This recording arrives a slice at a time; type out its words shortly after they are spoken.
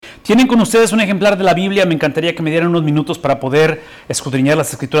Tienen con ustedes un ejemplar de la Biblia. Me encantaría que me dieran unos minutos para poder escudriñar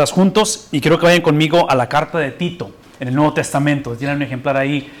las Escrituras juntos. Y quiero que vayan conmigo a la carta de Tito, en el Nuevo Testamento. Tienen un ejemplar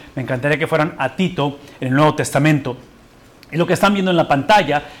ahí. Me encantaría que fueran a Tito, en el Nuevo Testamento. Y lo que están viendo en la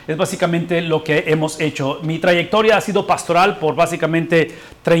pantalla es básicamente lo que hemos hecho. Mi trayectoria ha sido pastoral por básicamente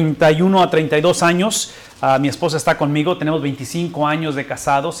 31 a 32 años. Mi esposa está conmigo, tenemos 25 años de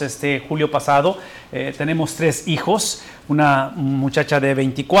casados este julio pasado. Tenemos 3 hijos, una muchacha de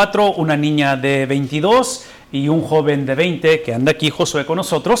 24, una niña de 22 y un joven de 20 que anda aquí, Josué, con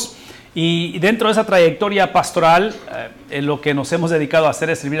nosotros. Y dentro de esa trayectoria pastoral, lo que nos hemos dedicado a hacer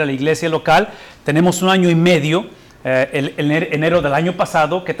es servir a la iglesia local. Tenemos 1 año y medio. Enero del año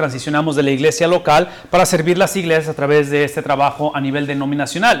pasado que transicionamos de la iglesia local para servir las iglesias a través de este trabajo a nivel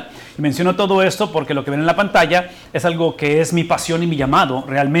denominacional. Y menciono todo esto porque lo que ven en la pantalla es algo que es mi pasión y mi llamado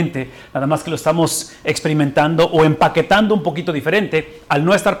realmente, nada más que lo estamos experimentando o empaquetando un poquito diferente al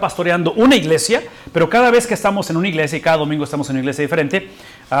no estar pastoreando una iglesia, pero cada vez que estamos en una iglesia y cada domingo estamos en una iglesia diferente,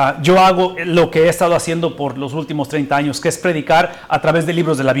 yo hago lo que he estado haciendo por los últimos 30 años, que es predicar a través de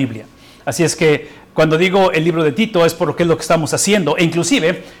libros de la Biblia. Así es que cuando digo el libro de Tito es porque es lo que estamos haciendo. E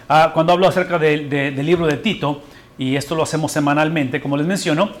inclusive, cuando hablo acerca del libro de Tito, y esto lo hacemos semanalmente, como les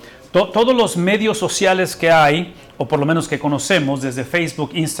menciono, todos los medios sociales que hay, o por lo menos que conocemos, desde Facebook,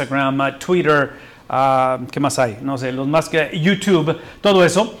 Instagram, Twitter, ¿qué más hay? No sé, los más que YouTube, todo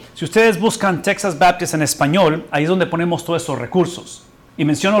eso. Si ustedes buscan Texas Baptist en español, ahí es donde ponemos todos esos recursos. Y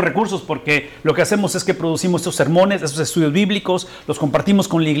menciono recursos porque lo que hacemos es que producimos estos sermones, estos estudios bíblicos, los compartimos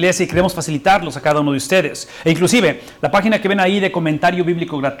con la iglesia y queremos facilitarlos a cada uno de ustedes. E inclusive, la página que ven ahí de comentario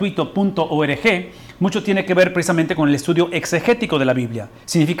bíblico gratuito.org, mucho tiene que ver precisamente con el estudio exegético de la Biblia.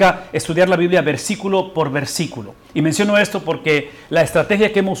 Significa estudiar la Biblia versículo por versículo. Y menciono esto porque la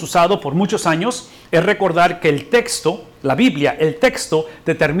estrategia que hemos usado por muchos años es recordar que el texto, la Biblia, el texto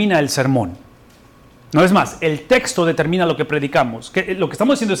determina el sermón. No es más, el texto determina lo que predicamos. Lo que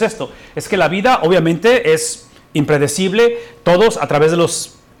estamos diciendo es esto, es que la vida obviamente es impredecible. Todos a través de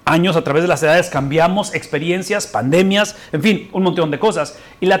los años, a través de las edades cambiamos, experiencias, pandemias, en fin, un montón de cosas.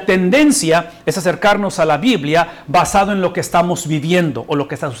 Y la tendencia es acercarnos a la Biblia basado en lo que estamos viviendo o lo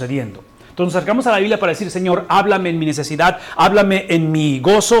que está sucediendo. Entonces nos acercamos a la Biblia para decir, Señor, háblame en mi necesidad, háblame en mi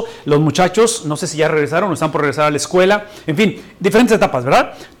gozo. Los muchachos, no sé si ya regresaron o están por regresar a la escuela. En fin, diferentes etapas,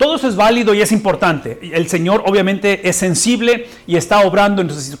 ¿verdad? Todo eso es válido y es importante. El Señor obviamente es sensible y está obrando en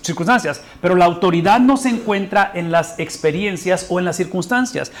sus circunstancias, pero la autoridad no se encuentra en las experiencias o en las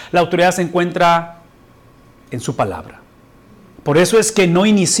circunstancias. La autoridad se encuentra en su palabra. Por eso es que no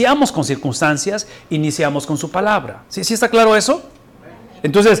iniciamos con circunstancias, iniciamos con su palabra. ¿Sí está claro eso?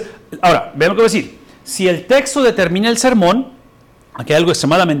 Entonces, ahora, vean lo que voy a decir. Si el texto determina el sermón, aquí hay algo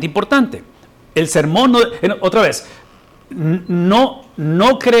extremadamente importante. El sermón, otra vez, no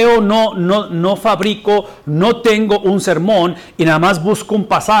creo, no fabrico, no tengo un sermón y nada más busco un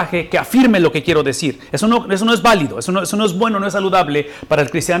pasaje que afirme lo que quiero decir. Eso no es válido, eso no es bueno, no es saludable para el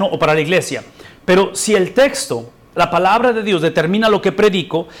cristiano o para la iglesia. Pero si el texto, la palabra de Dios determina lo que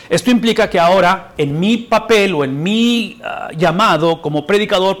predico, esto implica que ahora en mi papel o en mi llamado como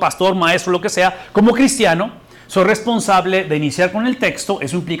predicador, pastor, maestro, lo que sea, como cristiano, soy responsable de iniciar con el texto.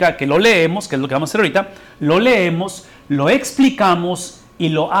 Eso implica que lo leemos, que es lo que vamos a hacer ahorita, lo leemos, lo explicamos y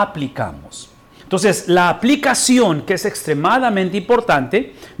lo aplicamos. Entonces, la aplicación, que es extremadamente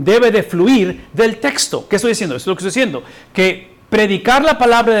importante, debe de fluir del texto. ¿Qué estoy diciendo? Esto es lo que estoy diciendo, que predicar la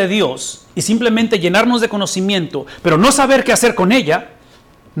palabra de Dios y simplemente llenarnos de conocimiento, pero no saber qué hacer con ella,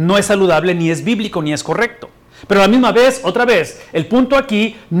 no es saludable, ni es bíblico, ni es correcto. Pero a la misma vez, otra vez, el punto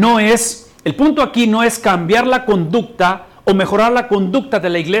aquí no es cambiar la conducta o mejorar la conducta de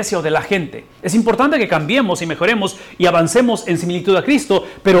la iglesia o de la gente. Es importante que cambiemos y mejoremos y avancemos en similitud a Cristo,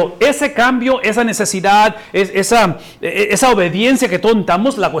 pero ese cambio, esa necesidad, esa obediencia que todos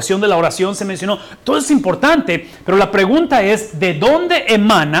necesitamos, la cuestión de la oración se mencionó, todo es importante, pero la pregunta es, ¿de dónde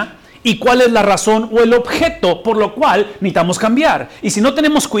emana y cuál es la razón o el objeto por lo cual necesitamos cambiar? Y si no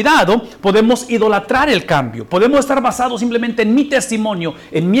tenemos cuidado, podemos idolatrar el cambio. Podemos estar basados simplemente en mi testimonio,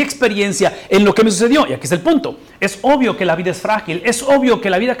 en mi experiencia, en lo que me sucedió. Y aquí es el punto. Es obvio que la vida es frágil. Es obvio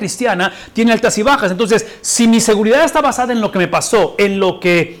que la vida cristiana tiene altas y bajas. Entonces, si mi seguridad está basada en lo que me pasó, en lo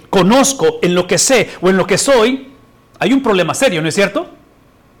que conozco, en lo que sé o en lo que soy, hay un problema serio, ¿no es cierto?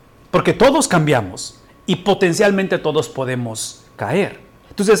 Porque todos cambiamos y potencialmente todos podemos caer.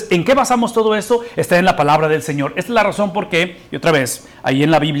 Entonces, ¿en qué basamos todo esto? Está en la palabra del Señor. Esta es la razón por qué, y otra vez, ahí en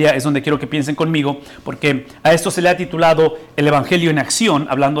la Biblia es donde quiero que piensen conmigo, porque a esto se le ha titulado el Evangelio en acción,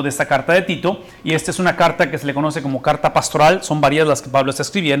 hablando de esta carta de Tito, y esta es una carta que se le conoce como carta pastoral. Son varias las que Pablo está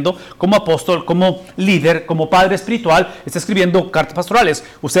escribiendo, como apóstol, como líder, como padre espiritual, está escribiendo cartas pastorales.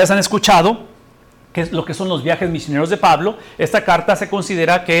 Ustedes han escuchado que es lo que son los viajes misioneros de Pablo. Esta carta se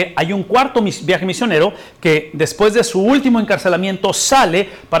considera que hay un cuarto viaje misionero que después de su último encarcelamiento sale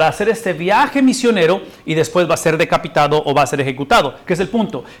para hacer este viaje misionero y después va a ser decapitado o va a ser ejecutado. ¿Qué es el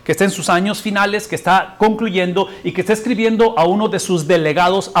punto? Que está en sus años finales, que está concluyendo y que está escribiendo a uno de sus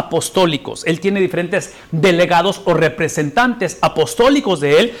delegados apostólicos. Él tiene diferentes delegados o representantes apostólicos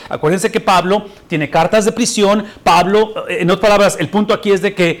de él. Acuérdense que Pablo tiene cartas de prisión. Pablo, en otras palabras, el punto aquí es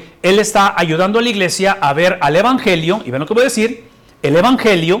de que él está ayudando a la iglesia a ver al evangelio, y ven lo que voy a decir, el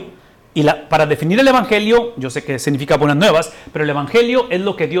evangelio, y para definir el evangelio, yo sé que significa buenas nuevas, pero el evangelio es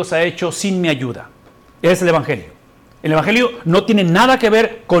lo que Dios ha hecho sin mi ayuda. Es el evangelio. El evangelio no tiene nada que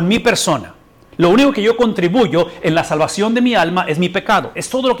ver con mi persona. Lo único que yo contribuyo en la salvación de mi alma es mi pecado. Es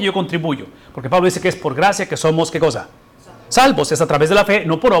todo lo que yo contribuyo. Porque Pablo dice que es por gracia que somos, ¿qué cosa? Salvos. Es a través de la fe,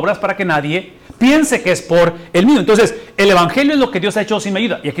 no por obras, para que nadie piense que es por el mío. Entonces, el evangelio es lo que Dios ha hecho sin mi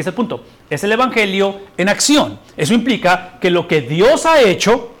ayuda. Y aquí está el punto. Es el evangelio en acción. Eso implica que lo que Dios ha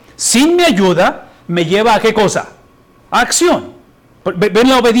hecho sin mi ayuda me lleva a ¿qué cosa? A acción. ¿Ven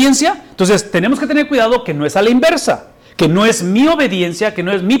la obediencia? Entonces, tenemos que tener cuidado que no es a la inversa. Que no es mi obediencia, que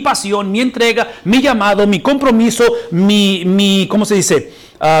no es mi pasión, mi entrega, mi llamado, mi compromiso, ¿cómo se dice?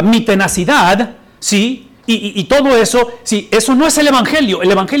 Mi tenacidad, ¿sí? Y todo eso, sí, eso no es el evangelio.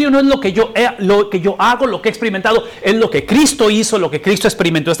 El evangelio no es lo que yo hago, lo que he experimentado, es lo que Cristo hizo, lo que Cristo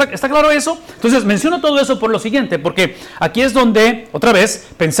experimentó. ¿Está claro eso? Entonces menciono todo eso por lo siguiente, porque aquí es donde, otra vez,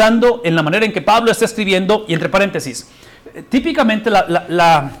 pensando en la manera en que Pablo está escribiendo, y entre paréntesis, típicamente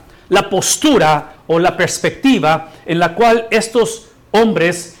la postura o la perspectiva en la cual estos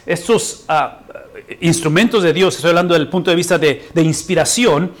hombres, estos instrumentos de Dios, estoy hablando del punto de vista de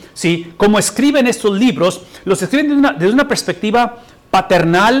inspiración, ¿sí? Como escriben estos libros, los escriben desde una perspectiva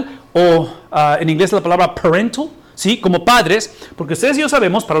paternal o en inglés la palabra parental, ¿sí? Como padres, porque ustedes y yo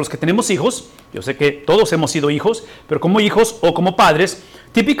sabemos, para los que tenemos hijos, yo sé que todos hemos sido hijos, pero como hijos o como padres,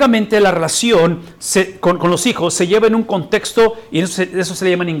 típicamente la relación con los hijos se lleva en un contexto, y eso se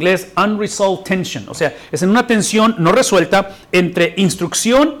le llama en inglés unresolved tension, o sea, es en una tensión no resuelta entre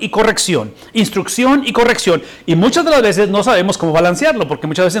instrucción y corrección, y muchas de las veces no sabemos cómo balancearlo, porque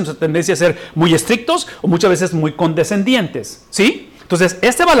muchas veces nos tendencia a ser muy estrictos o muchas veces muy condescendientes, ¿sí? Entonces,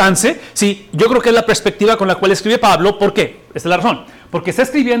 este balance, sí, yo creo que es la perspectiva con la cual escribe Pablo. ¿Por qué? Esta es la razón. Porque está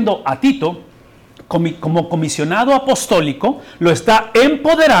escribiendo a Tito como comisionado apostólico, lo está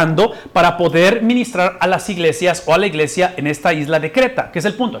empoderando para poder ministrar a las iglesias o a la iglesia en esta isla de Creta. ¿Qué es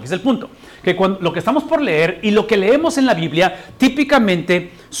el punto? Aquí es el punto. Que lo que estamos por leer y lo que leemos en la Biblia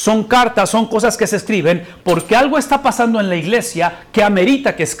típicamente son cartas, son cosas que se escriben porque algo está pasando en la iglesia que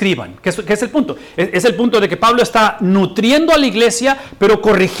amerita que escriban. ¿Qué es el punto? Es el punto de que Pablo está nutriendo a la iglesia, pero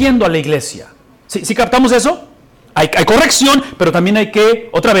corrigiendo a la iglesia. ¿Sí captamos eso? Hay corrección, pero también hay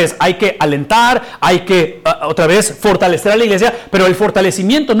que alentar, hay que otra vez fortalecer a la iglesia, pero el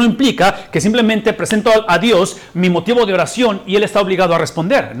fortalecimiento no implica que simplemente presento a Dios mi motivo de oración y Él está obligado a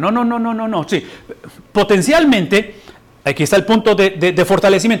responder. No. Sí. Potencialmente, aquí está el punto de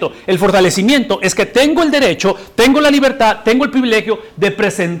fortalecimiento. El fortalecimiento es que tengo el derecho, tengo la libertad, tengo el privilegio de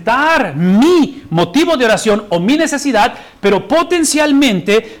presentar mi motivo de oración o mi necesidad, pero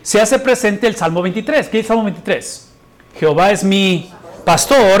potencialmente se hace presente el Salmo 23. ¿Qué es el Salmo 23? Jehová es mi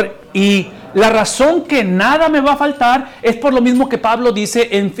pastor y la razón que nada me va a faltar es por lo mismo que Pablo dice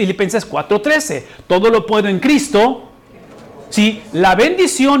en Filipenses 4:13. Todo lo puedo en Cristo. Sí, la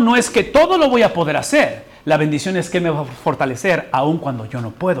bendición no es que todo lo voy a poder hacer. La bendición es que me va a fortalecer aun cuando yo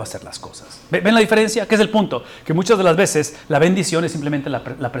no puedo hacer las cosas. ¿Ven la diferencia? ¿Qué es el punto? Que muchas de las veces la bendición es simplemente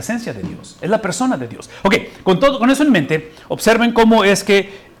la presencia de Dios. Es la persona de Dios. Ok, con eso en mente, observen cómo es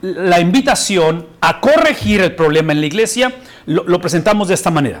que la invitación a corregir el problema en la iglesia lo presentamos de esta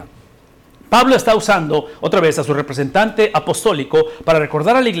manera. Pablo está usando otra vez a su representante apostólico para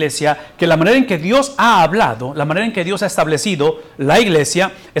recordar a la iglesia que la manera en que Dios ha hablado, la manera en que Dios ha establecido la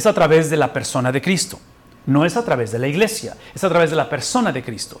iglesia es a través de la persona de Cristo. No es a través de la iglesia, es a través de la persona de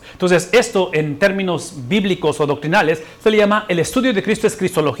Cristo. Entonces, esto en términos bíblicos o doctrinales se le llama el estudio de Cristo, es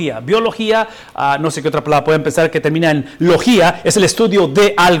cristología. Biología, no sé qué otra palabra pueden pensar que termina en logía, es el estudio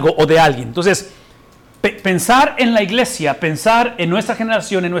de algo o de alguien. Entonces, Pensar en la iglesia, pensar en nuestra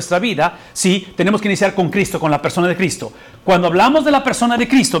generación, en nuestra vida, sí, tenemos que iniciar con Cristo, con la persona de Cristo. Cuando hablamos de la persona de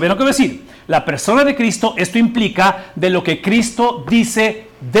Cristo, ¿ven lo que voy a decir? La persona de Cristo, esto implica de lo que Cristo dice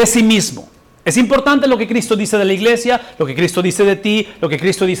de sí mismo. Es importante lo que Cristo dice de la iglesia, lo que Cristo dice de ti, lo que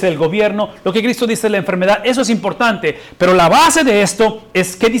Cristo dice del gobierno, lo que Cristo dice de la enfermedad. Eso es importante, pero la base de esto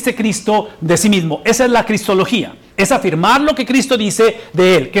es qué dice Cristo de sí mismo. Esa es la cristología, es afirmar lo que Cristo dice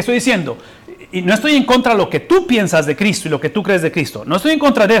de Él. ¿Qué estoy diciendo? Y no estoy en contra de lo que tú piensas de Cristo y lo que tú crees de Cristo. No estoy en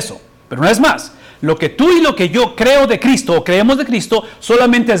contra de eso. Pero una vez más, lo que tú y lo que yo creo de Cristo o creemos de Cristo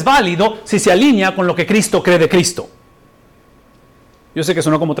solamente es válido si se alinea con lo que Cristo cree de Cristo. Yo sé que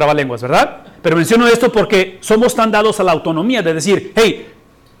sonó como trabalenguas, ¿verdad? Pero menciono esto porque somos tan dados a la autonomía de decir, hey,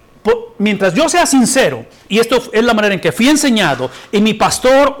 mientras yo sea sincero, y esto es la manera en que fui enseñado, y mi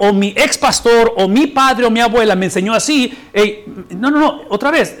pastor o mi ex pastor o mi padre o mi abuela me enseñó así, hey, no, otra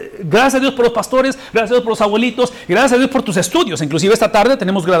vez, gracias a Dios por los pastores, gracias a Dios por los abuelitos, y gracias a Dios por tus estudios. Inclusive esta tarde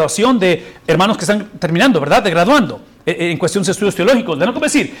tenemos graduación de hermanos que están terminando, ¿verdad? De graduando. En cuestión de estudios teológicos, ¿de lo que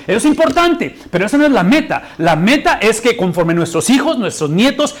decir? Eso es importante, pero esa no es la meta. La meta es que conforme nuestros hijos, nuestros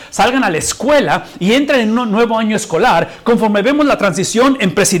nietos salgan a la escuela y entren en un nuevo año escolar, conforme vemos la transición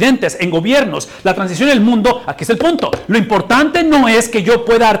en presidentes, en gobiernos, la transición en el mundo, aquí es el punto. Lo importante no es que yo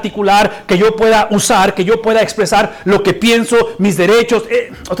pueda articular, que yo pueda usar, que yo pueda expresar lo que pienso, mis derechos.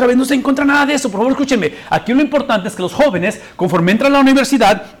 Otra vez no se encuentra nada de eso, por favor escúchenme. Aquí lo importante es que los jóvenes, conforme entran a la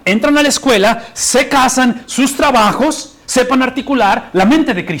universidad, entran a la escuela, se casan, sus trabajos, sepan articular la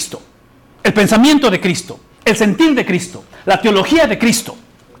mente de Cristo, el pensamiento de Cristo, el sentir de Cristo, la teología de Cristo.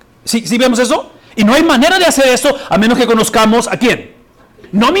 ¿Sí vemos eso? Y no hay manera de hacer eso a menos que conozcamos ¿a quién?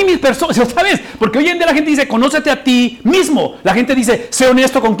 No a mí mis personas, otra vez, porque hoy en día la gente dice, conócete a ti mismo. La gente dice, sé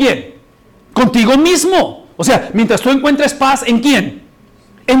honesto ¿con quién? Contigo mismo. O sea, mientras tú encuentres paz, ¿en quién?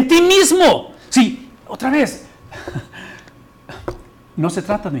 En ti mismo. Sí, otra vez, no se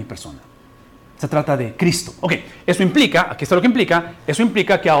trata de mi persona. Se trata de Cristo. Ok, eso implica, aquí está lo que implica, eso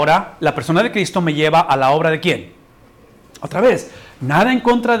implica que ahora la persona de Cristo me lleva a la obra de ¿quién? Otra vez, nada en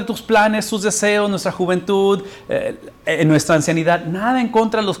contra de tus planes, tus deseos, nuestra juventud, nuestra ancianidad, nada en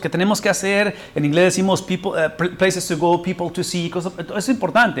contra de los que tenemos que hacer. En inglés decimos people, places to go, people to see, cosas, eso es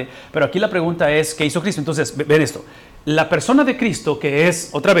importante. Pero aquí la pregunta es, ¿qué hizo Cristo? Entonces, ven esto. La persona de Cristo, que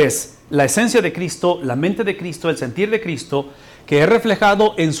es, otra vez, la esencia de Cristo, la mente de Cristo, el sentir de Cristo, que es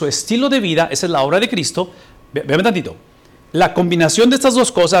reflejado en su estilo de vida, esa es la obra de Cristo. Vean tantito. La combinación de estas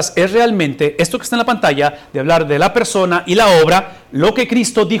dos cosas es realmente esto que está en la pantalla, de hablar de la persona y la obra, lo que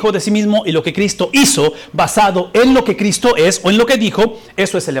Cristo dijo de sí mismo y lo que Cristo hizo, basado en lo que Cristo es o en lo que dijo.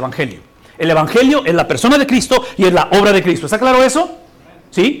 Eso es el Evangelio. El Evangelio es la persona de Cristo y es la obra de Cristo. ¿Está claro eso?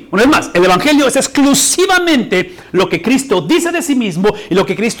 ¿Sí? Una vez más, el Evangelio es exclusivamente lo que Cristo dice de sí mismo y lo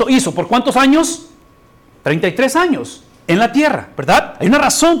que Cristo hizo. ¿Por cuántos años? 33 años. En la tierra, ¿verdad? Hay una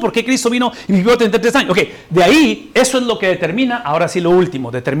razón por qué Cristo vino y vivió 33 años. Ok, de ahí, eso es lo que determina, ahora sí lo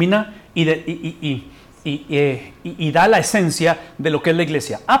último, determina y da la esencia de lo que es la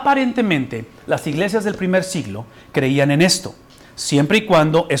iglesia. Aparentemente, las iglesias del primer siglo creían en esto, siempre y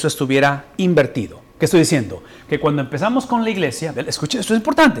cuando eso estuviera invertido. ¿Qué estoy diciendo? Que cuando empezamos con la iglesia, escuchen, esto es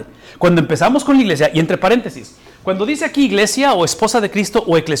importante, cuando empezamos con la iglesia, y entre paréntesis, cuando dice aquí iglesia o esposa de Cristo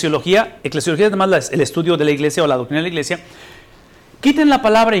o eclesiología es además el estudio de la iglesia o la doctrina de la iglesia, quiten la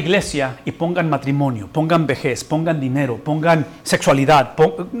palabra iglesia y pongan matrimonio, pongan vejez, pongan dinero, pongan sexualidad,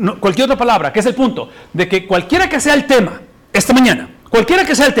 cualquier otra palabra, que es el punto, de que cualquiera que sea el tema, esta mañana, cualquiera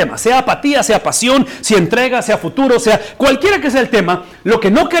que sea el tema, sea apatía, sea pasión, sea entrega, sea futuro, sea cualquiera que sea el tema, lo que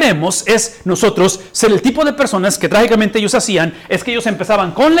no queremos es nosotros ser el tipo de personas que trágicamente ellos hacían, es que ellos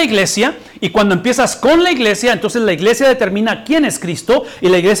empezaban con la iglesia y cuando empiezas con la iglesia, entonces la iglesia determina quién es Cristo y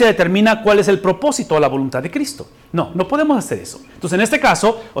la iglesia determina cuál es el propósito o la voluntad de Cristo. No podemos hacer eso. Entonces en este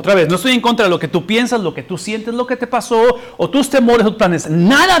caso, otra vez, no estoy en contra de lo que tú piensas, lo que tú sientes, lo que te pasó o tus temores, tus planes.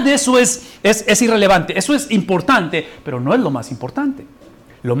 Nada de eso es irrelevante. Eso es importante, pero no es lo más importante.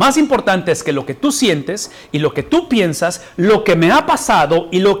 Lo más importante es que lo que tú sientes y lo que tú piensas, lo que me ha pasado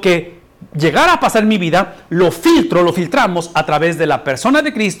y lo que llegara a pasar en mi vida, lo filtramos a través de la persona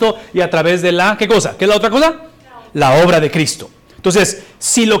de Cristo y a través de la, ¿qué cosa? ¿Qué es la otra cosa? La obra de Cristo. Entonces,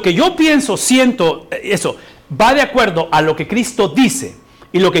 si lo que yo pienso, siento, eso, va de acuerdo a lo que Cristo dice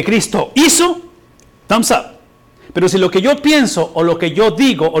y lo que Cristo hizo, thumbs up. Pero si lo que yo pienso o lo que yo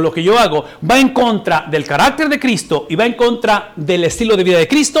digo o lo que yo hago va en contra del carácter de Cristo y va en contra del estilo de vida de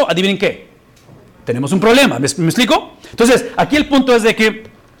Cristo, adivinen qué, tenemos un problema. ¿Me explico? Entonces, aquí el punto es de que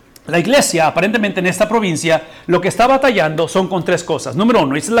la iglesia, aparentemente en esta provincia, lo que está batallando son con tres cosas. Número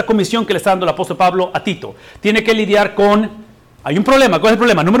uno, esa es la comisión que le está dando el apóstol Pablo a Tito. Tiene que lidiar con, hay un problema. ¿Cuál es el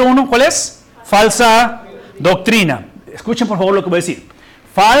problema? Número uno, ¿cuál es? Falsa doctrina. Escuchen por favor lo que voy a decir.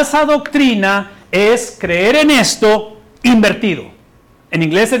 Falsa doctrina es creer en esto invertido. En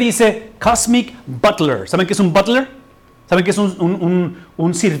inglés se dice cosmic butler. ¿Saben qué es un butler? ¿Saben qué es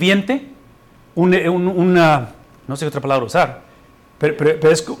un sirviente? No sé qué otra palabra usar. Pero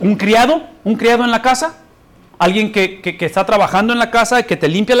es un criado en la casa. Alguien que está trabajando en la casa, que te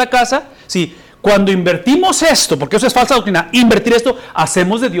limpia la casa. Sí, cuando invertimos esto, porque eso es falsa doctrina, invertir esto,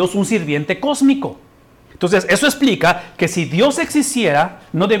 hacemos de Dios un sirviente cósmico. Entonces, eso explica que si Dios existiera,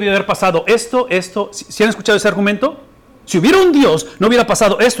 no debió haber pasado esto. ¿Sí han escuchado ese argumento? Si hubiera un Dios, no hubiera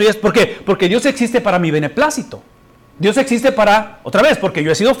pasado esto y esto. ¿Por qué? Porque Dios existe para mi beneplácito. Dios existe para, otra vez, porque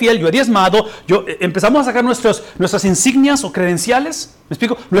yo he sido fiel, yo he diezmado, empezamos a sacar nuestras insignias o credenciales, ¿me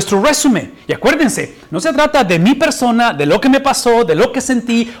explico? Nuestro resumen. Y acuérdense, no se trata de mi persona, de lo que me pasó, de lo que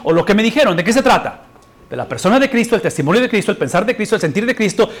sentí o lo que me dijeron. ¿De qué se trata? De la persona de Cristo, el testimonio de Cristo, el pensar de Cristo, el sentir de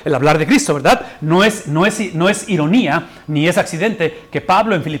Cristo, el hablar de Cristo, ¿verdad? No es ironía ni es accidente que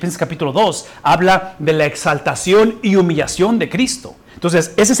Pablo en Filipenses capítulo 2 habla de la exaltación y humillación de Cristo.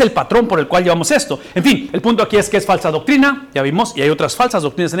 Entonces, ese es el patrón por el cual llevamos esto. En fin, el punto aquí es que es falsa doctrina, ya vimos, y hay otras falsas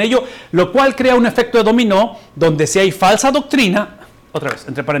doctrinas en ello, lo cual crea un efecto de dominó, donde si hay falsa doctrina, otra vez,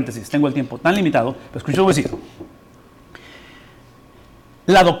 entre paréntesis, tengo el tiempo tan limitado, pero escucha lo que voy a decir.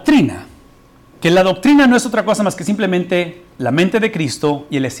 La doctrina no es otra cosa más que simplemente la mente de Cristo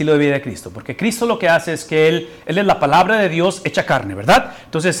y el estilo de vida de Cristo, porque Cristo lo que hace es que Él es la palabra de Dios hecha carne, ¿verdad?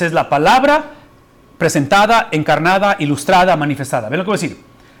 Entonces es la palabra presentada, encarnada, ilustrada, manifestada. ¿Ven lo que voy a decir?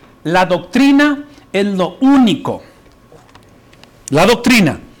 La doctrina es lo único. La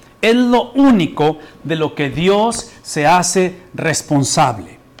doctrina es lo único de lo que Dios se hace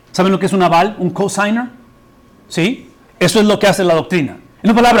responsable. ¿Saben lo que es un aval? ¿Un cosigner? ¿Sí? Eso es lo que hace la doctrina. En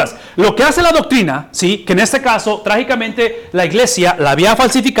otras palabras, lo que hace la doctrina, ¿sí? Que en este caso, trágicamente, la iglesia la había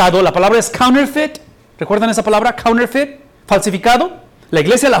falsificado. La palabra es counterfeit. ¿Recuerdan esa palabra? Counterfeit, falsificado. La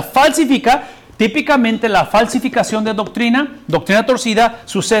iglesia la falsifica. Típicamente la falsificación de doctrina torcida,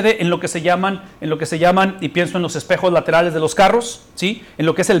 sucede en lo que se llaman, y pienso en los espejos laterales de los carros, ¿sí? En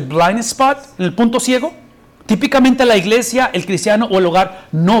lo que es el blind spot, en el punto ciego. Típicamente la iglesia, el cristiano o el hogar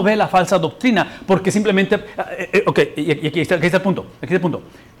no ve la falsa doctrina, porque simplemente, y aquí está el punto.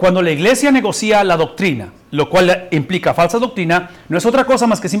 Cuando la iglesia negocia la doctrina, lo cual implica falsa doctrina, no es otra cosa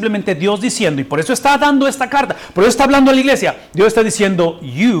más que simplemente Dios diciendo, y por eso está dando esta carta, por eso está hablando a la iglesia, Dios está diciendo,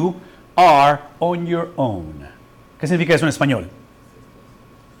 you are on your own. ¿Qué significa eso en español?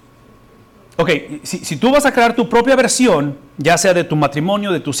 Ok, si tú vas a crear tu propia versión, ya sea de tu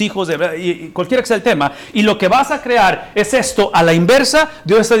matrimonio, de tus hijos, y cualquiera que sea el tema, y lo que vas a crear es esto a la inversa,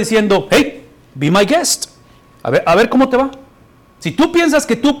 Dios está diciendo, hey, be my guest. A ver cómo te va. Si tú piensas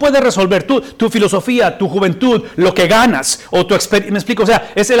que tú puedes resolver tu filosofía, tu juventud, lo que ganas, o tu experiencia, me explico, o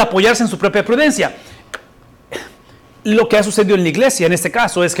sea, es el apoyarse en su propia prudencia. Lo que ha sucedido en la iglesia en este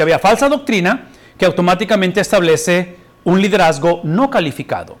caso es que había falsa doctrina que automáticamente establece un liderazgo no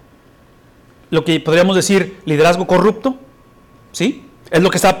calificado. Lo que podríamos decir liderazgo corrupto, ¿sí? Es lo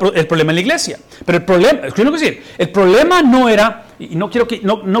que está el problema en la iglesia. Pero el problema no era, y no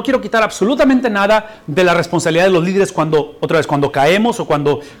quiero quitar absolutamente nada de la responsabilidad de los líderes cuando caemos o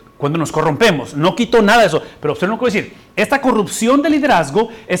cuando nos corrompemos. No quito nada de eso. Pero observen lo que voy a decir. Esta corrupción de liderazgo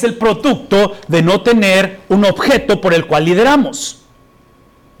es el producto de no tener un objeto por el cual lideramos.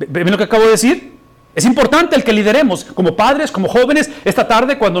 ¿Ven lo que acabo de decir? Es importante el que lideremos como padres, como jóvenes, esta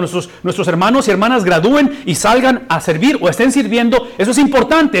tarde cuando nuestros hermanos y hermanas gradúen y salgan a servir o estén sirviendo, eso es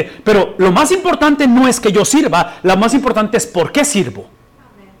importante, pero lo más importante no es que yo sirva, lo más importante es por qué sirvo.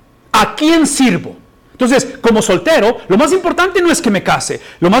 ¿A quién sirvo? Entonces, como soltero, lo más importante no es que me case,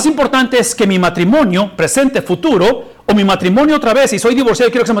 lo más importante es que mi matrimonio, presente, futuro, o mi matrimonio otra vez, si soy divorciado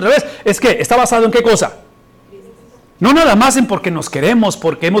y quiero casarme otra vez, es que está basado en qué cosa. No nada más en porque nos queremos,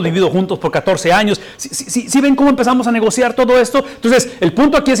 porque hemos vivido juntos por 14 años. ¿Sí ven cómo empezamos a negociar todo esto? Entonces, el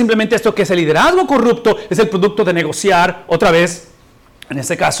punto aquí es simplemente esto, que ese liderazgo corrupto es el producto de negociar, otra vez, en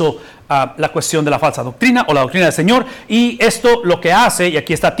este caso, la cuestión de la falsa doctrina o la doctrina del Señor. Y esto lo que hace, y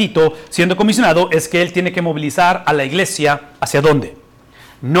aquí está Tito siendo comisionado, es que él tiene que movilizar a la iglesia ¿hacia dónde?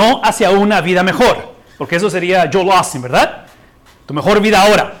 No hacia una vida mejor, porque eso sería Joel Austin, ¿verdad? Tu mejor vida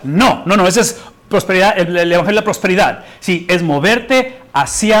ahora. No, ese es prosperidad, el evangelio de la prosperidad. Sí, es moverte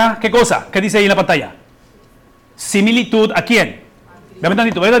hacia, ¿qué cosa? ¿Qué dice ahí en la pantalla? Similitud ¿a quién? Véame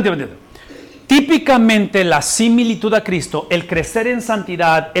tantito. Típicamente la similitud a Cristo, el crecer en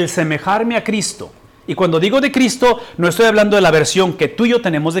santidad, el semejarme a Cristo. Y cuando digo de Cristo, no estoy hablando de la versión que tú y yo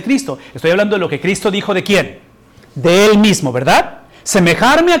tenemos de Cristo. Estoy hablando de lo que Cristo dijo de quién. De Él mismo, ¿verdad?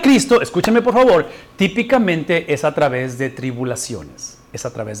 Semejarme a Cristo, escúchenme por favor, típicamente es a través de tribulaciones. es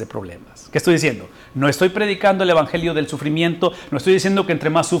a través de problemas. ¿Qué estoy diciendo? No estoy predicando el evangelio del sufrimiento, no estoy diciendo que entre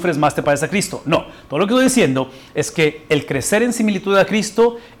más sufres más te pareces a Cristo. No, todo lo que estoy diciendo es que el crecer en similitud a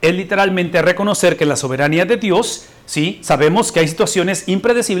Cristo es literalmente reconocer que la soberanía de Dios, sí, sabemos que hay situaciones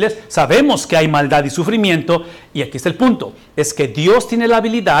impredecibles, sabemos que hay maldad y sufrimiento, y aquí está el punto, es que Dios tiene la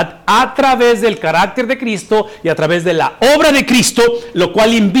habilidad a través del carácter de Cristo y a través de la obra de Cristo, lo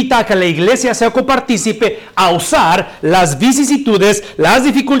cual invita a que la iglesia sea copartícipe a usar las vicisitudes, las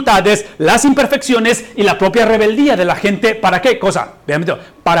dificultades, las imperfecciones y la propia rebeldía de la gente. ¿Para qué cosa?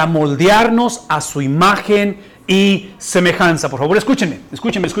 Para moldearnos a su imagen y semejanza. Por favor, escúchenme.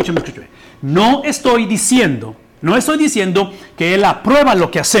 No estoy diciendo que Él aprueba lo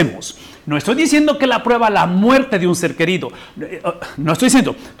que hacemos. No estoy diciendo que Él aprueba la muerte de un ser querido. No estoy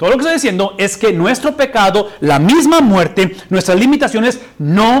diciendo. Todo lo que estoy diciendo es que nuestro pecado, la misma muerte, nuestras limitaciones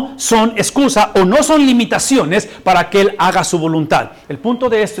no son excusa o no son limitaciones para que Él haga su voluntad. El punto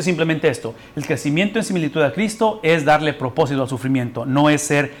de esto es simplemente esto. El crecimiento en similitud a Cristo es darle propósito al sufrimiento, no es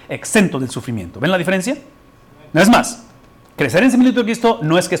ser exento del sufrimiento. ¿Ven la diferencia? No es más. Crecer en similitud a Cristo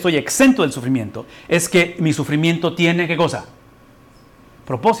no es que estoy exento del sufrimiento, es que mi sufrimiento tiene, ¿qué cosa?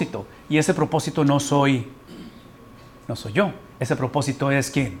 Propósito. Y ese propósito no soy yo. Ese propósito es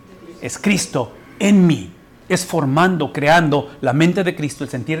 ¿quién? Es Cristo en mí. Es formando, creando la mente de Cristo, el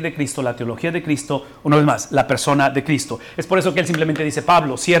sentir de Cristo, la teología de Cristo, una vez más, la persona de Cristo. Es por eso que él simplemente dice,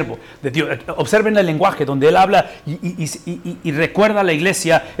 Pablo, siervo de Dios. Observen el lenguaje donde él habla y recuerda a la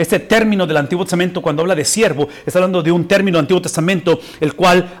iglesia este término del Antiguo Testamento. Cuando habla de siervo, está hablando de un término del Antiguo Testamento, el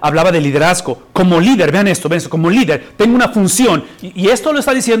cual hablaba de liderazgo. Como líder, vean esto, como líder, tengo una función. Y esto lo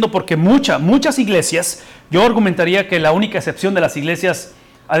está diciendo porque muchas iglesias, yo argumentaría que la única excepción de las iglesias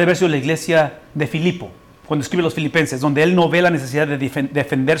ha de haber sido la iglesia de Filipo, cuando escribe los Filipenses, donde él no ve la necesidad de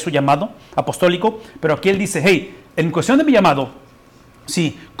defender su llamado apostólico, pero aquí él dice, hey, en cuestión de mi llamado,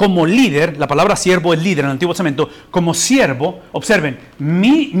 sí, como líder, la palabra siervo es líder en el Antiguo Testamento, como siervo, observen,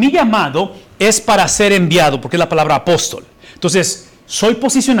 mi llamado es para ser enviado, porque es la palabra apóstol. Entonces, soy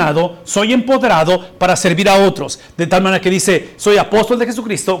posicionado, soy empoderado para servir a otros, de tal manera que dice, soy apóstol de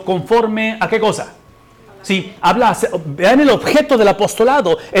Jesucristo, conforme a qué cosa. Sí, vean el objeto del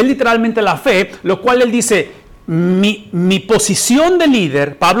apostolado, es literalmente la fe, lo cual él dice, mi posición de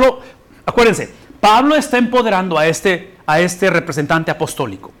líder, Pablo, acuérdense, Pablo está empoderando a este representante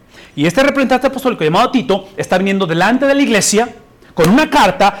apostólico. Y este representante apostólico llamado Tito está viniendo delante de la iglesia con una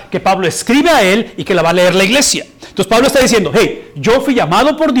carta que Pablo escribe a él y que la va a leer la iglesia. Entonces Pablo está diciendo, hey, yo fui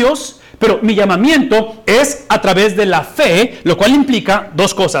llamado por Dios, pero mi llamamiento es a través de la fe, lo cual implica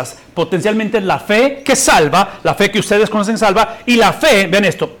dos cosas. Potencialmente la fe que salva, la fe que ustedes conocen salva, y la fe, vean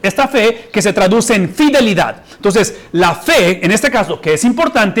esto, esta fe que se traduce en fidelidad. Entonces, la fe, en este caso, que es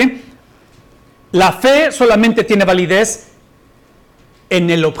importante, la fe solamente tiene validez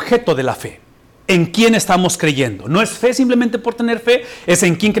en el objeto de la fe. En quién estamos creyendo. No es fe simplemente por tener fe, es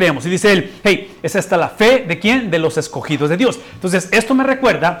en quién creemos. Y dice él, hey, es esta la fe de quién? De los escogidos de Dios. Entonces, esto me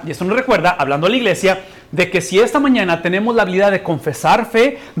recuerda, y esto nos recuerda, hablando a la iglesia, de que si esta mañana tenemos la habilidad de confesar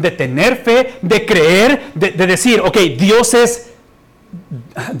fe, de tener fe, de creer, de decir, ok, Dios es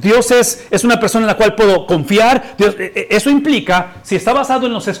una persona en la cual puedo confiar. Eso implica, si está basado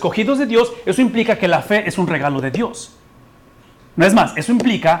en los escogidos de Dios, eso implica que la fe es un regalo de Dios. No es más, eso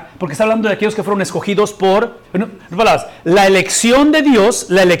implica, porque está hablando de aquellos que fueron escogidos por, la elección de Dios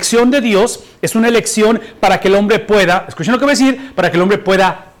es una elección para que el hombre pueda, escuchen lo que voy a decir, para que el hombre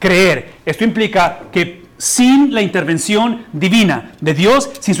pueda creer. Esto implica que sin la intervención divina de Dios,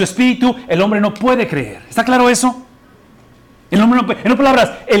 sin su espíritu, el hombre no puede creer. ¿Está claro eso? En otras palabras,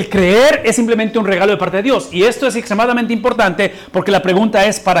 el creer es simplemente un regalo de parte de Dios. Y esto es extremadamente importante porque la pregunta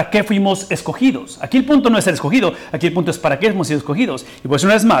es ¿para qué fuimos escogidos? Aquí el punto no es ser escogido, aquí el punto es ¿para qué hemos sido escogidos? Y pues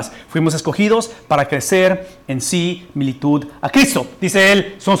una vez más, fuimos escogidos para crecer en similitud a Cristo. Dice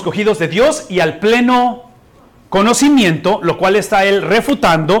él, son escogidos de Dios y al pleno conocimiento, lo cual está él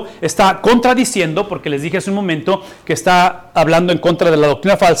refutando, está contradiciendo, porque les dije hace un momento que está hablando en contra de la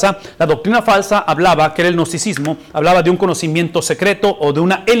doctrina falsa. La doctrina falsa hablaba, que era el gnosticismo, hablaba de un conocimiento secreto o de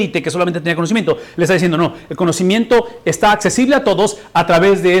una élite que solamente tenía conocimiento. Le está diciendo, no, el conocimiento está accesible a todos a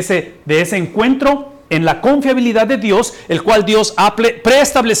través de ese encuentro en la confiabilidad de Dios, el cual Dios ha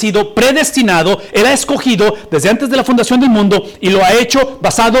preestablecido, predestinado, Él ha escogido desde antes de la fundación del mundo y lo ha hecho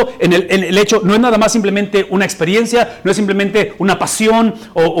basado en el hecho, no es nada más simplemente una experiencia, no es simplemente una pasión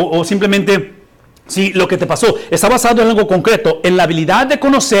o simplemente sí, lo que te pasó, está basado en algo concreto, en la habilidad de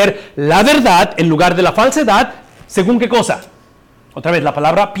conocer la verdad en lugar de la falsedad, ¿según qué cosa? Otra vez, la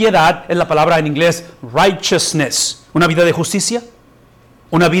palabra piedad es la palabra en inglés righteousness, una vida de justicia.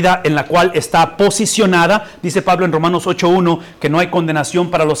 Una vida en la cual está posicionada. Dice Pablo en Romanos 8:1 que no hay condenación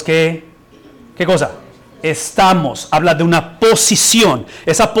para los que... ¿Qué cosa? Estamos. Habla de una posición.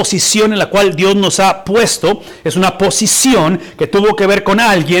 Esa posición en la cual Dios nos ha puesto es una posición que tuvo que ver con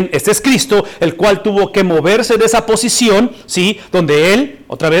alguien. Este es Cristo, el cual tuvo que moverse de esa posición, ¿sí? Donde Él,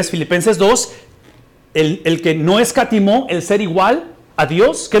 otra vez Filipenses 2, el que no escatimó el ser igual a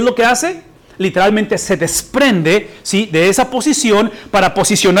Dios, ¿qué es lo que hace? Literalmente se desprende, ¿sí?, de esa posición para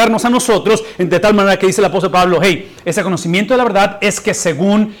posicionarnos a nosotros de tal manera que dice el apóstol Pablo, hey, ese conocimiento de la verdad es que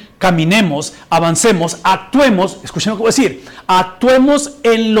según caminemos, avancemos, actuemos, escuchen lo que voy a decir, actuemos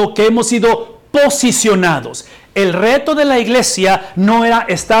en lo que hemos sido posicionados. El reto de la iglesia no era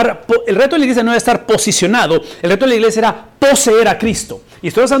estar posicionado, el reto de la iglesia era poseer a Cristo. Y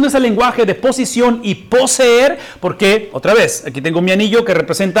estoy usando ese lenguaje de posición y poseer porque, otra vez, aquí tengo mi anillo que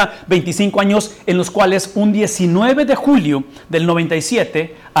representa 25 años en los cuales un 19 de julio del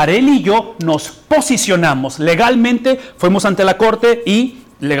 97, Arel y yo nos posicionamos legalmente, fuimos ante la corte y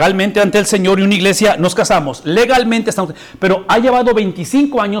legalmente ante el Señor y una iglesia nos casamos. Legalmente estamos, pero ha llevado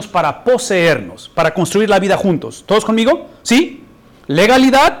 25 años para poseernos, para construir la vida juntos. ¿Todos conmigo? ¿Sí?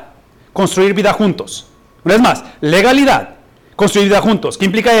 Legalidad, construir vida juntos. Una vez más, legalidad, construir vida juntos. ¿Qué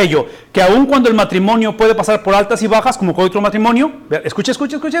implica ello? Que aun cuando el matrimonio puede pasar por altas y bajas, como con otro matrimonio, escucha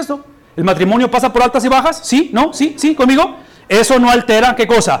esto. ¿El matrimonio pasa por altas y bajas? ¿Sí? ¿No? ¿Sí? ¿Sí? ¿Conmigo? Eso no altera, ¿qué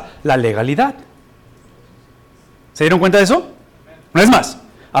cosa? La legalidad. ¿Se dieron cuenta de eso? Una vez más,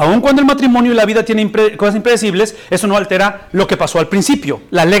 aun cuando el matrimonio y la vida tienen cosas impredecibles, eso no altera lo que pasó al principio.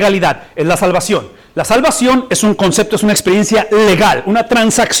 La legalidad es la salvación. La salvación es un concepto, es una experiencia legal, una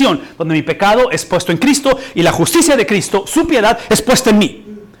transacción, donde mi pecado es puesto en Cristo y la justicia de Cristo, su piedad, es puesta en mí.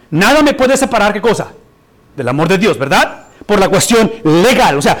 Nada me puede separar, ¿qué cosa? Del amor de Dios, ¿verdad? Por la cuestión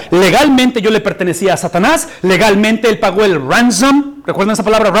legal. O sea, legalmente yo le pertenecía a Satanás, legalmente él pagó el ransom. ¿Recuerdan esa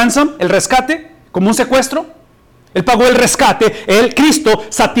palabra ransom? El rescate, como un secuestro. Él pagó el rescate. Cristo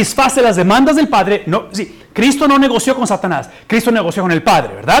satisface las demandas del Padre. No, sí, Cristo no negoció con Satanás, Cristo negoció con el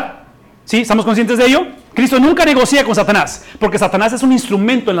Padre, ¿verdad? ¿Sí? ¿Estamos conscientes de ello? Cristo nunca negocia con Satanás, porque Satanás es un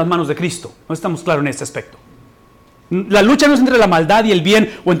instrumento en las manos de Cristo. No estamos claros en este aspecto. La lucha no es entre la maldad y el bien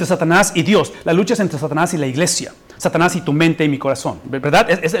o entre Satanás y Dios. La lucha es entre Satanás y la iglesia. Satanás y tu mente y mi corazón. ¿Verdad?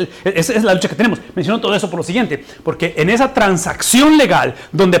 Esa es la lucha que tenemos. Menciono todo eso por lo siguiente. Porque en esa transacción legal,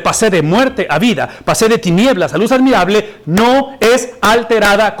 donde pasé de muerte a vida, pasé de tinieblas a luz admirable, no es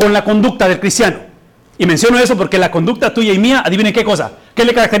alterada con la conducta del cristiano. Y menciono eso porque la conducta tuya y mía, adivinen qué cosa. ¿Qué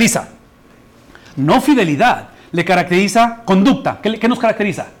le caracteriza? No fidelidad, le caracteriza conducta. ¿Qué nos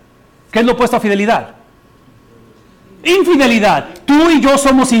caracteriza? ¿Qué es lo opuesto a fidelidad? Infidelidad. Tú y yo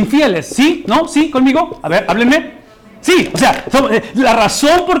somos infieles, ¿sí? ¿No? ¿Sí? ¿Conmigo? A ver, háblenme. Sí, o sea, la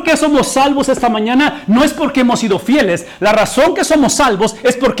razón por qué somos salvos esta mañana no es porque hemos sido fieles. La razón que somos salvos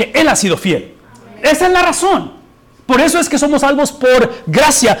es porque Él ha sido fiel. Esa es la razón. Por eso es que somos salvos por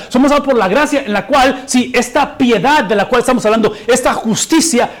gracia. Somos salvos por la gracia en la cual, sí, esta piedad de la cual estamos hablando, esta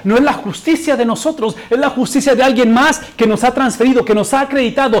justicia, no es la justicia de nosotros, es la justicia de alguien más que nos ha transferido, que nos ha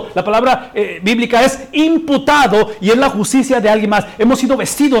acreditado. La palabra bíblica es imputado y es la justicia de alguien más. Hemos sido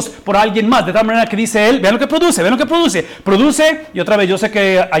vestidos por alguien más, de tal manera que dice él, vean lo que produce, vean lo que produce. Produce, y otra vez, yo sé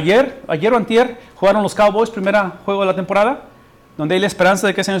que ayer o antier, jugaron los Cowboys, primera juego de la temporada, donde hay la esperanza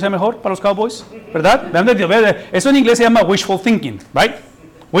de que ese año sea mejor para los Cowboys, ¿verdad? Eso en inglés se llama wishful thinking, right?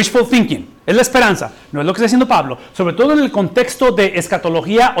 Wishful thinking, es la esperanza, no es lo que está diciendo Pablo. Sobre todo en el contexto de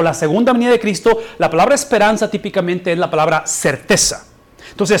escatología o la segunda venida de Cristo, la palabra esperanza típicamente es la palabra certeza.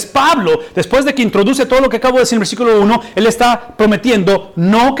 Entonces Pablo, después de que introduce todo lo que acabo de decir en el versículo 1, él está prometiendo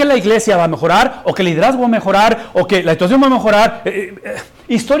no que la iglesia va a mejorar, o que el liderazgo va a mejorar, o que la situación va a mejorar.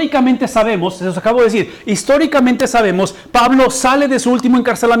 Históricamente sabemos, se los acabo de decir, históricamente sabemos, Pablo sale de su último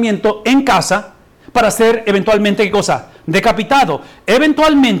encarcelamiento en casa para ser eventualmente, ¿qué cosa? Decapitado.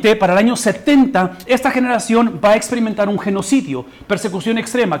 Eventualmente, para el año 70, esta generación va a experimentar un genocidio, persecución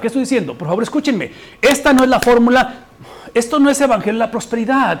extrema. ¿Qué estoy diciendo? Por favor, escúchenme. Esta no es la fórmula. Esto no es evangelio de la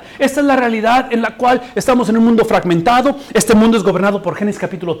prosperidad. Esta es la realidad en la cual estamos en un mundo fragmentado. Este mundo es gobernado por Génesis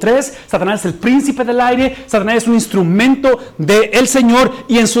capítulo 3. Satanás es el príncipe del aire. Satanás es un instrumento del Señor.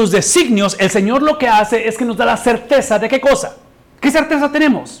 Y en sus designios, el Señor lo que hace es que nos da la certeza de ¿qué cosa? ¿Qué certeza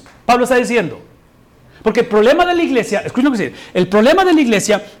tenemos? Pablo está diciendo. Porque el problema de la iglesia, escuchen lo que dice, el problema de la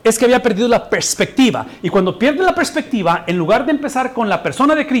iglesia es que había perdido la perspectiva. Y cuando pierde la perspectiva, en lugar de empezar con la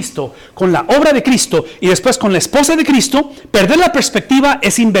persona de Cristo, con la obra de Cristo y después con la esposa de Cristo, perder la perspectiva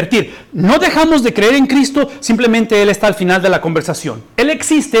es invertir. No dejamos de creer en Cristo, simplemente Él está al final de la conversación. Él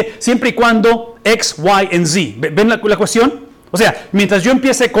existe siempre y cuando X, Y, and Z. ¿Ven la cuestión? O sea, mientras yo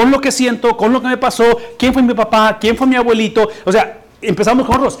empiece con lo que siento, con lo que me pasó, quién fue mi papá, quién fue mi abuelito, o sea, empezamos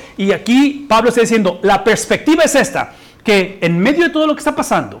con otros. Y aquí Pablo está diciendo, la perspectiva es esta, que en medio de todo lo que está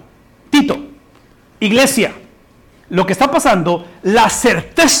pasando, Tito, iglesia, lo que está pasando, la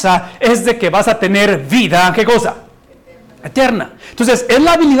certeza es de que vas a tener vida, ¿qué cosa? Eterna. Entonces, es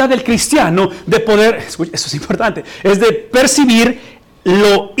la habilidad del cristiano de poder, escucha, eso es importante, es de percibir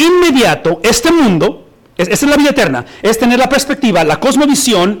lo inmediato, este mundo. Esa es la vida eterna, es tener la perspectiva, la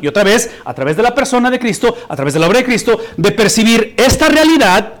cosmovisión, y otra vez, a través de la persona de Cristo, a través de la obra de Cristo, de percibir esta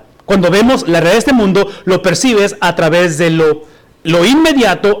realidad. Cuando vemos la realidad de este mundo, lo percibes a través de lo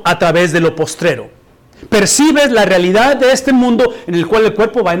inmediato, a través de lo postrero. Percibes la realidad de este mundo en el cual el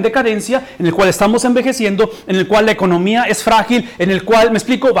cuerpo va en decadencia, en el cual estamos envejeciendo, en el cual la economía es frágil, en el cual, me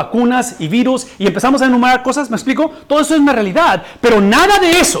explico, vacunas y virus, y empezamos a enumerar cosas, me explico, todo eso es una realidad, pero nada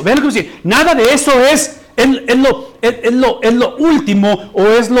de eso, vean lo que decir, nada de eso es lo último o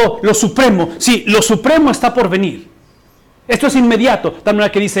es lo supremo. Sí, lo supremo está por venir. Esto es inmediato, de tal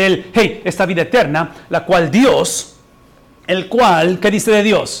manera que dice él, hey, esta vida eterna, la cual Dios, ¿qué dice de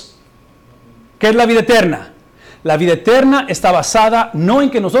Dios? ¿Qué es la vida eterna? La vida eterna está basada no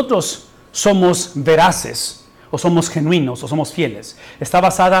en que nosotros somos veraces, o somos genuinos, o somos fieles. Está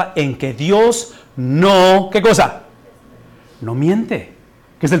basada en que Dios no, ¿qué cosa? No miente.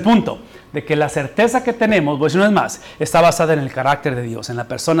 ¿Qué es el punto? De que la certeza que tenemos, voy a decir una vez más, está basada en el carácter de Dios, en la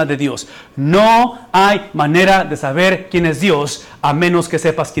persona de Dios. No hay manera de saber quién es Dios a menos que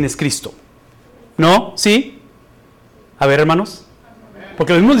sepas quién es Cristo. ¿No? ¿Sí? A ver, hermanos.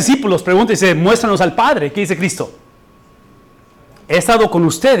 Porque los mismos discípulos preguntan y dicen, muéstranos al Padre. ¿Qué dice Cristo? He estado con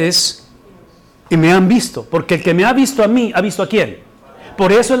ustedes y me han visto. Porque el que me ha visto a mí, ¿ha visto a quién?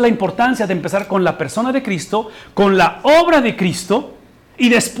 Por eso es la importancia de empezar con la persona de Cristo, con la obra de Cristo, y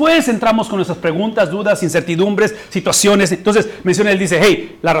después entramos con nuestras preguntas, dudas, incertidumbres, situaciones. Entonces menciona, él dice,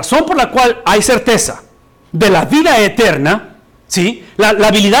 hey, la razón por la cual hay certeza de la vida eterna, ¿sí? La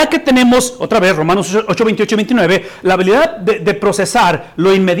habilidad que tenemos, otra vez, Romanos 8, 28 y 29, la habilidad de procesar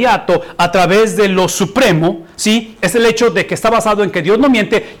lo inmediato a través de lo supremo, ¿sí? Es el hecho de que está basado en que Dios no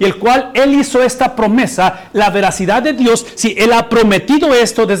miente y el cual Él hizo esta promesa, la veracidad de Dios, ¿sí? Él ha prometido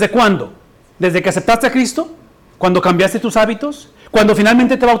esto, ¿desde cuándo? ¿Desde que aceptaste a Cristo? ¿Cuando cambiaste tus hábitos? ¿Cuando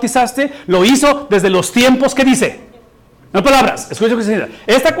finalmente te bautizaste? Lo hizo desde los tiempos que dice. No palabras, escucha lo que se dice.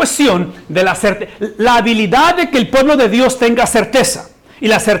 Esta cuestión de la habilidad de que el pueblo de Dios tenga certeza. Y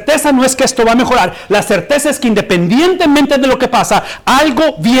la certeza no es que esto va a mejorar. La certeza es que independientemente de lo que pasa,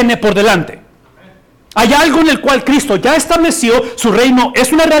 algo viene por delante. Hay algo en el cual Cristo ya estableció, su reino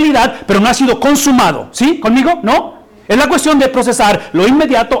es una realidad, pero no ha sido consumado. ¿Sí? ¿Conmigo? ¿No? Es la cuestión de procesar lo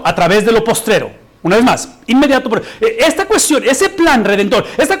inmediato a través de lo postrero. Una vez más, inmediato. Esta cuestión, ese plan redentor,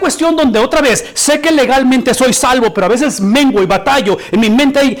 esta cuestión donde otra vez sé que legalmente soy salvo, pero a veces mengo y batallo, en mi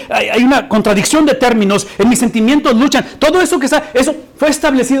mente hay una contradicción de términos, en mis sentimientos luchan, todo eso eso fue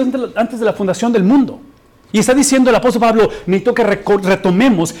establecido antes de la fundación del mundo. Y está diciendo el apóstol Pablo, necesito que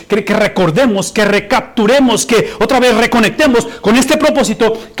retomemos, que recordemos, que recapturemos, que otra vez reconectemos con este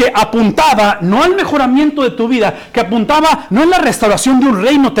propósito que apuntaba no al mejoramiento de tu vida, que apuntaba no en la restauración de un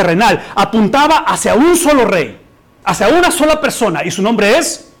reino terrenal, apuntaba hacia un solo rey, hacia una sola persona, y su nombre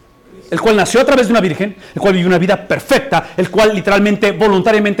es, el cual nació a través de una virgen, el cual vivió una vida perfecta, el cual literalmente,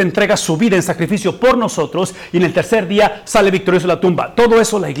 voluntariamente entrega su vida en sacrificio por nosotros, y en el tercer día sale victorioso de la tumba. Todo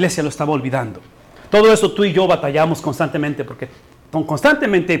eso la iglesia lo estaba olvidando. Todo eso tú y yo batallamos constantemente, porque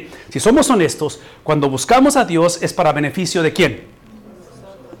constantemente, si somos honestos, cuando buscamos a Dios es para beneficio ¿de quién?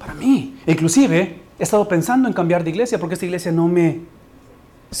 Para mí. Inclusive, he estado pensando en cambiar de iglesia, porque esta iglesia no me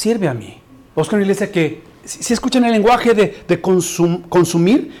sirve a mí. Busco una iglesia que, si escuchan el lenguaje de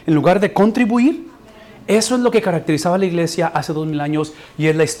consumir en lugar de contribuir, eso es lo que caracterizaba a la iglesia hace 2000 años y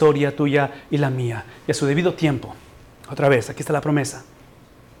es la historia tuya y la mía. Y a su debido tiempo, otra vez, aquí está la promesa.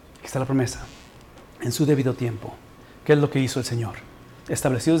 Aquí está la promesa. En su debido tiempo. ¿Qué es lo que hizo el Señor?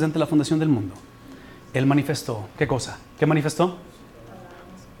 Establecido desde antes de la fundación del mundo. Él manifestó, ¿qué cosa? ¿Qué manifestó?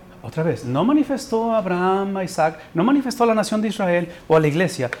 Otra vez, no manifestó a Abraham, a Isaac, no manifestó a la nación de Israel o a la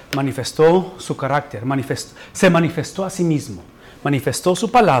iglesia, manifestó su carácter, se manifestó a sí mismo, manifestó su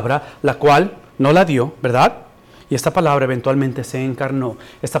palabra, la cual no la dio, ¿verdad? Y esta palabra eventualmente se encarnó.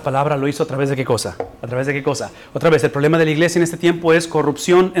 Esta palabra lo hizo a través de ¿qué cosa? ¿A través de qué cosa? Otra vez, el problema de la iglesia en este tiempo es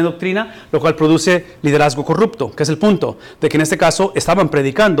corrupción en doctrina, lo cual produce liderazgo corrupto, que es el punto, de que en este caso estaban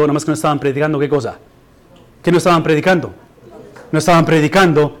predicando, nada más que no estaban predicando ¿qué cosa? ¿Qué no estaban predicando? No estaban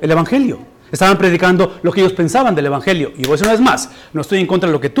predicando el evangelio. Estaban predicando lo que ellos pensaban del evangelio. Y voy a decir una vez más, no estoy en contra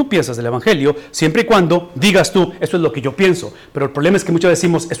de lo que tú piensas del evangelio, siempre y cuando digas tú, esto es lo que yo pienso. Pero el problema es que muchas veces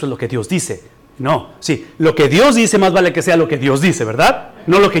decimos, esto es lo que Dios dice. No, sí, lo que Dios dice más vale que sea lo que Dios dice, ¿verdad?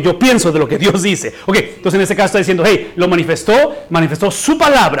 No lo que yo pienso de lo que Dios dice. Ok, entonces en este caso está diciendo, hey, lo manifestó su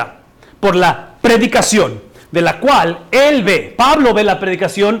palabra por la predicación, de la cual él ve. Pablo ve la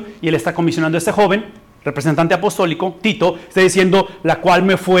predicación y él está comisionando a este joven, representante apostólico, Tito, está diciendo, la cual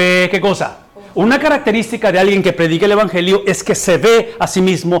me fue, ¿qué cosa? Una característica de alguien que predica el evangelio es que se ve a sí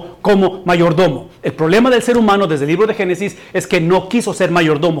mismo como mayordomo. El problema del ser humano desde el libro de Génesis es que no quiso ser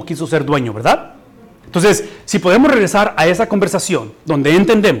mayordomo, quiso ser dueño, ¿verdad? Entonces, si podemos regresar a esa conversación donde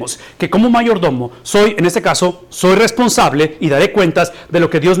entendemos que como mayordomo soy, en este caso, soy responsable y daré cuentas de lo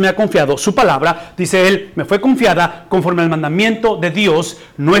que Dios me ha confiado. Su palabra, dice él, me fue confiada conforme al mandamiento de Dios,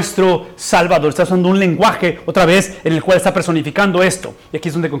 nuestro Salvador. Está usando un lenguaje, otra vez, en el cual está personificando esto. Y aquí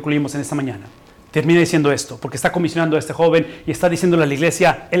es donde concluimos en esta mañana. Termina diciendo esto, porque está comisionando a este joven y está diciéndole a la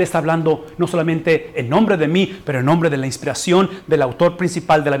iglesia, él está hablando no solamente en nombre de mí, pero en nombre de la inspiración del autor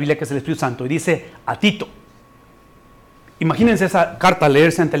principal de la Biblia, que es el Espíritu Santo. Y dice a Tito. Imagínense esa carta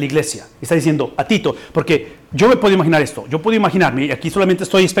leerse ante la iglesia. Y está diciendo a Tito, porque yo me puedo imaginar esto. Yo puedo imaginarme, y aquí solamente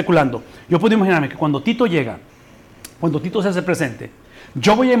estoy especulando, yo puedo imaginarme que cuando Tito llega, cuando Tito se hace presente,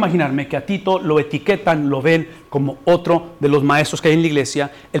 yo voy a imaginarme que a Tito lo etiquetan, lo ven como otro de los maestros que hay en la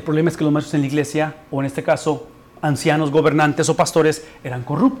iglesia. El problema es que los maestros en la iglesia, o en este caso ancianos, gobernantes o pastores, eran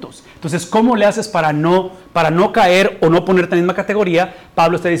corruptos. Entonces, ¿cómo le haces para no caer o no ponerte en la misma categoría?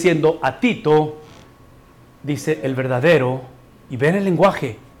 Pablo está diciendo a Tito, dice el verdadero, y ven el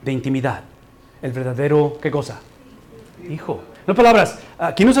lenguaje de intimidad. El verdadero, ¿qué cosa? Hijo. En otras palabras,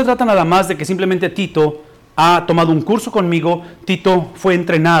 aquí no se trata nada más de que simplemente Tito ha tomado un curso conmigo. Tito fue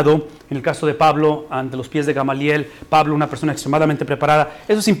entrenado, en el caso de Pablo, ante los pies de Gamaliel. Pablo, una persona extremadamente preparada.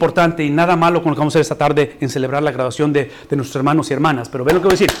 Eso es importante y nada malo con lo que vamos a hacer esta tarde en celebrar la graduación de nuestros hermanos y hermanas. Pero ven lo que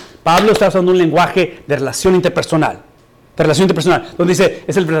voy a decir. Pablo está usando un lenguaje de relación interpersonal. Donde dice,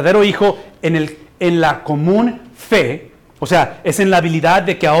 es el verdadero hijo en la común fe. O sea, es en la habilidad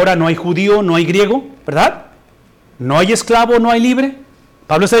de que ahora no hay judío, no hay griego, ¿verdad? No hay esclavo, no hay libre.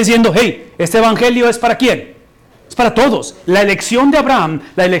 Pablo está diciendo, hey, este evangelio es para ¿quién? Es para todos. La elección de Abraham,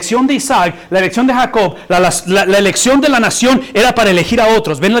 la elección de Isaac, la elección de Jacob, la elección de la nación era para elegir a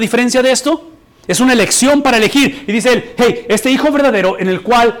otros. ¿Ven la diferencia de esto? Es una elección para elegir. Y dice él, hey, este hijo verdadero en el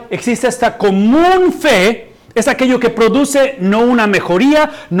cual existe esta común fe, es aquello que produce no una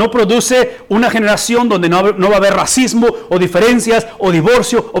mejoría, no produce una generación donde no va a haber racismo o diferencias o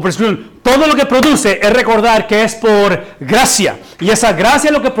divorcio o persecución. Todo lo que produce es recordar que es por gracia. Y esa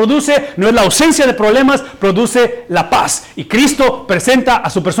gracia lo que produce no es la ausencia de problemas, produce la paz. Y Cristo presenta a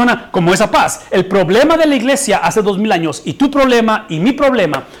su persona como esa paz. El problema de la iglesia hace 2000 años y tu problema y mi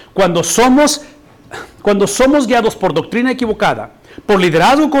problema cuando somos guiados por doctrina equivocada, por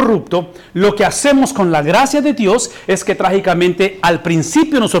liderazgo corrupto, lo que hacemos con la gracia de Dios es que trágicamente al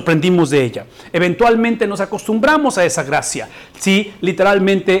principio nos sorprendimos de ella. Eventualmente nos acostumbramos a esa gracia. Sí,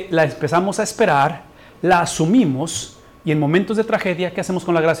 literalmente la empezamos a esperar, la asumimos y en momentos de tragedia, ¿qué hacemos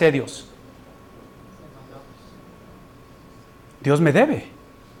con la gracia de Dios? Dios me debe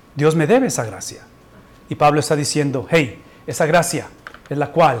esa gracia. Y Pablo está diciendo, hey, esa gracia es la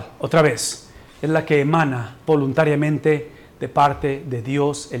cual, otra vez, es la que emana voluntariamente de parte de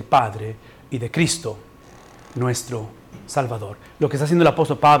Dios el Padre y de Cristo, nuestro Salvador. Lo que está haciendo el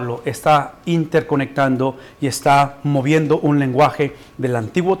apóstol Pablo está interconectando y está moviendo un lenguaje del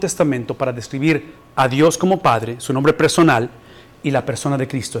Antiguo Testamento para describir a Dios como Padre, su nombre personal y la persona de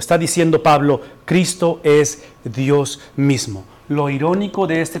Cristo. Está diciendo Pablo, Cristo es Dios mismo. Lo irónico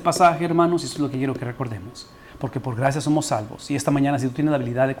de este pasaje, hermanos, y eso es lo que quiero que recordemos, porque por gracia somos salvos. Y esta mañana, si tú tienes la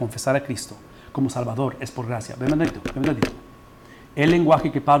habilidad de confesar a Cristo como Salvador, es por gracia. Ven un momentito. El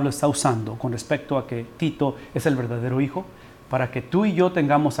lenguaje que Pablo está usando con respecto a que Tito es el verdadero hijo, para que tú y yo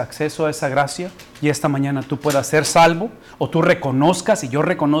tengamos acceso a esa gracia y esta mañana tú puedas ser salvo o tú reconozcas y yo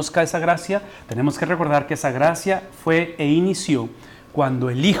reconozca esa gracia, tenemos que recordar que esa gracia fue e inició cuando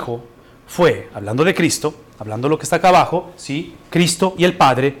el Hijo fue, hablando de Cristo, hablando de lo que está acá abajo, ¿sí? Cristo y el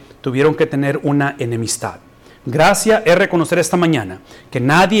Padre tuvieron que tener una enemistad. Gracia es reconocer esta mañana que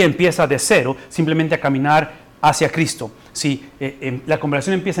nadie empieza de cero simplemente a caminar hacia Cristo. Sí, la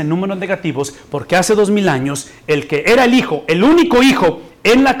conversación empieza en números negativos porque hace 2000 años el que era el Hijo, el único Hijo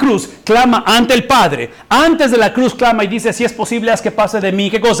en la cruz, clama ante el Padre. Antes de la cruz clama y dice, si es posible, haz que pase de mí,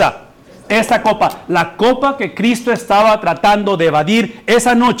 ¿qué cosa? esta copa. La copa que Cristo estaba tratando de evadir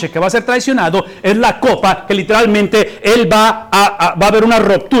esa noche que va a ser traicionado es la copa que literalmente Él va a haber una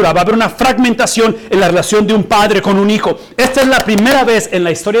ruptura, va a haber una fragmentación en la relación de un padre con un hijo. Esta es la primera vez en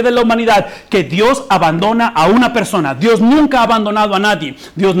la historia de la humanidad que Dios abandona a una persona. Dios nunca ha abandonado a nadie.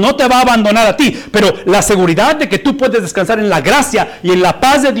 Dios no te va a abandonar a ti, pero la seguridad de que tú puedes descansar en la gracia y en la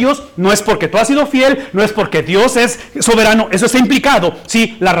paz de Dios no es porque tú has sido fiel, no es porque Dios es soberano. Eso está implicado.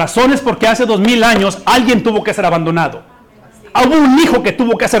 Sí, la razón es porque hace 2000 años alguien tuvo que ser abandonado. Hubo un hijo que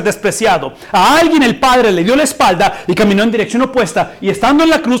tuvo que ser despreciado. A alguien el padre le dio la espalda y caminó en dirección opuesta. Y estando en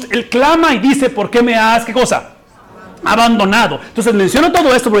la cruz, él clama y dice: ¿por qué me has, qué cosa? Abandonado. Entonces menciono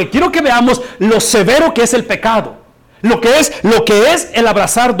todo esto porque quiero que veamos lo severo que es el pecado. Lo que es el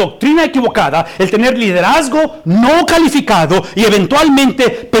abrazar doctrina equivocada, el tener liderazgo no calificado y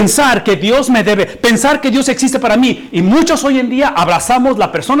eventualmente pensar que Dios me debe, pensar que Dios existe para mí. Y muchos hoy en día abrazamos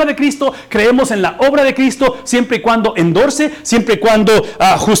la persona de Cristo, creemos en la obra de Cristo, siempre y cuando endorse, siempre y cuando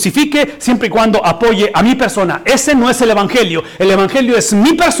justifique, siempre y cuando apoye a mi persona. Ese no es el evangelio. El evangelio es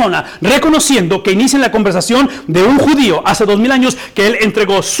mi persona, reconociendo que inicia en la conversación de un judío hace 2000 años, que él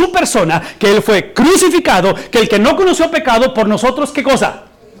entregó su persona, que él fue crucificado, que el que no conoció pecado por nosotros, ¿qué cosa?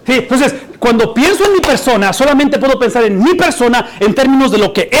 Sí, entonces, cuando pienso en mi persona, solamente puedo pensar en mi persona en términos de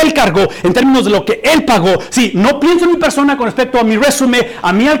lo que Él cargó, en términos de lo que Él pagó. Sí, no pienso en mi persona con respecto a mi resumen,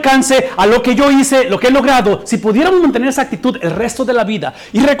 a mi alcance, a lo que yo hice, lo que he logrado. Si pudiéramos mantener esa actitud el resto de la vida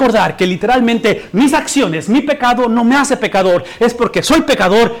y recordar que literalmente mis acciones, mi pecado no me hace pecador, es porque soy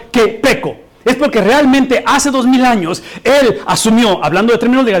pecador que peco. Es porque realmente hace 2000 años Él asumió, hablando de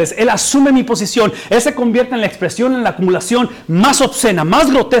términos legales, Él asume mi posición. Él se convierte en la expresión, en la acumulación más obscena,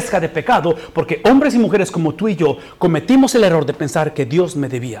 más grotesca de pecado, porque hombres y mujeres como tú y yo cometimos el error de pensar que Dios me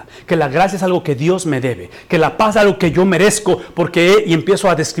debía, que la gracia es algo que Dios me debe, que la paz es algo que yo merezco, y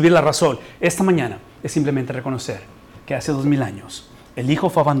empiezo a describir la razón. Esta mañana es simplemente reconocer que hace 2000 años el Hijo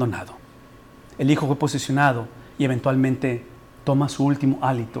fue abandonado, el Hijo fue posicionado y eventualmente toma su último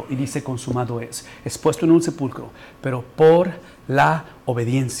hálito y dice: consumado es puesto en un sepulcro, pero por la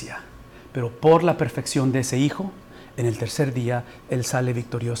obediencia, pero por la perfección de ese Hijo, en el tercer día Él sale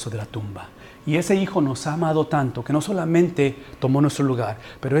victorioso de la tumba. Y ese Hijo nos ha amado tanto que no solamente tomó nuestro lugar,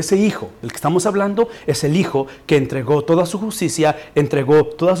 pero ese Hijo, del que estamos hablando, es el Hijo que entregó toda su justicia, entregó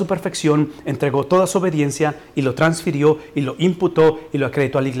toda su perfección, entregó toda su obediencia y lo transfirió y lo imputó y lo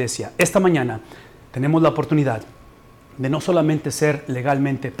acreditó a la iglesia. Esta mañana tenemos la oportunidad de no solamente ser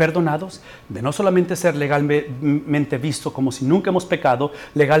legalmente perdonados, de no solamente ser legalmente visto como si nunca hemos pecado,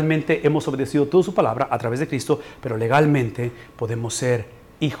 legalmente hemos obedecido toda su palabra a través de Cristo, pero legalmente podemos ser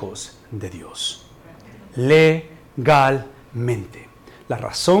hijos de Dios. Legalmente. La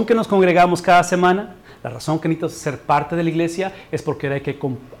razón que nos congregamos cada semana, la razón que necesitamos ser parte de la iglesia, es porque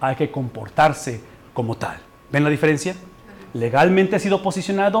hay que comportarse como tal. ¿Ven la diferencia? Legalmente he sido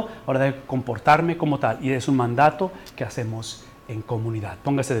posicionado, ahora debo comportarme como tal. Y es un mandato que hacemos en comunidad.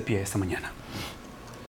 Póngase de pie esta mañana.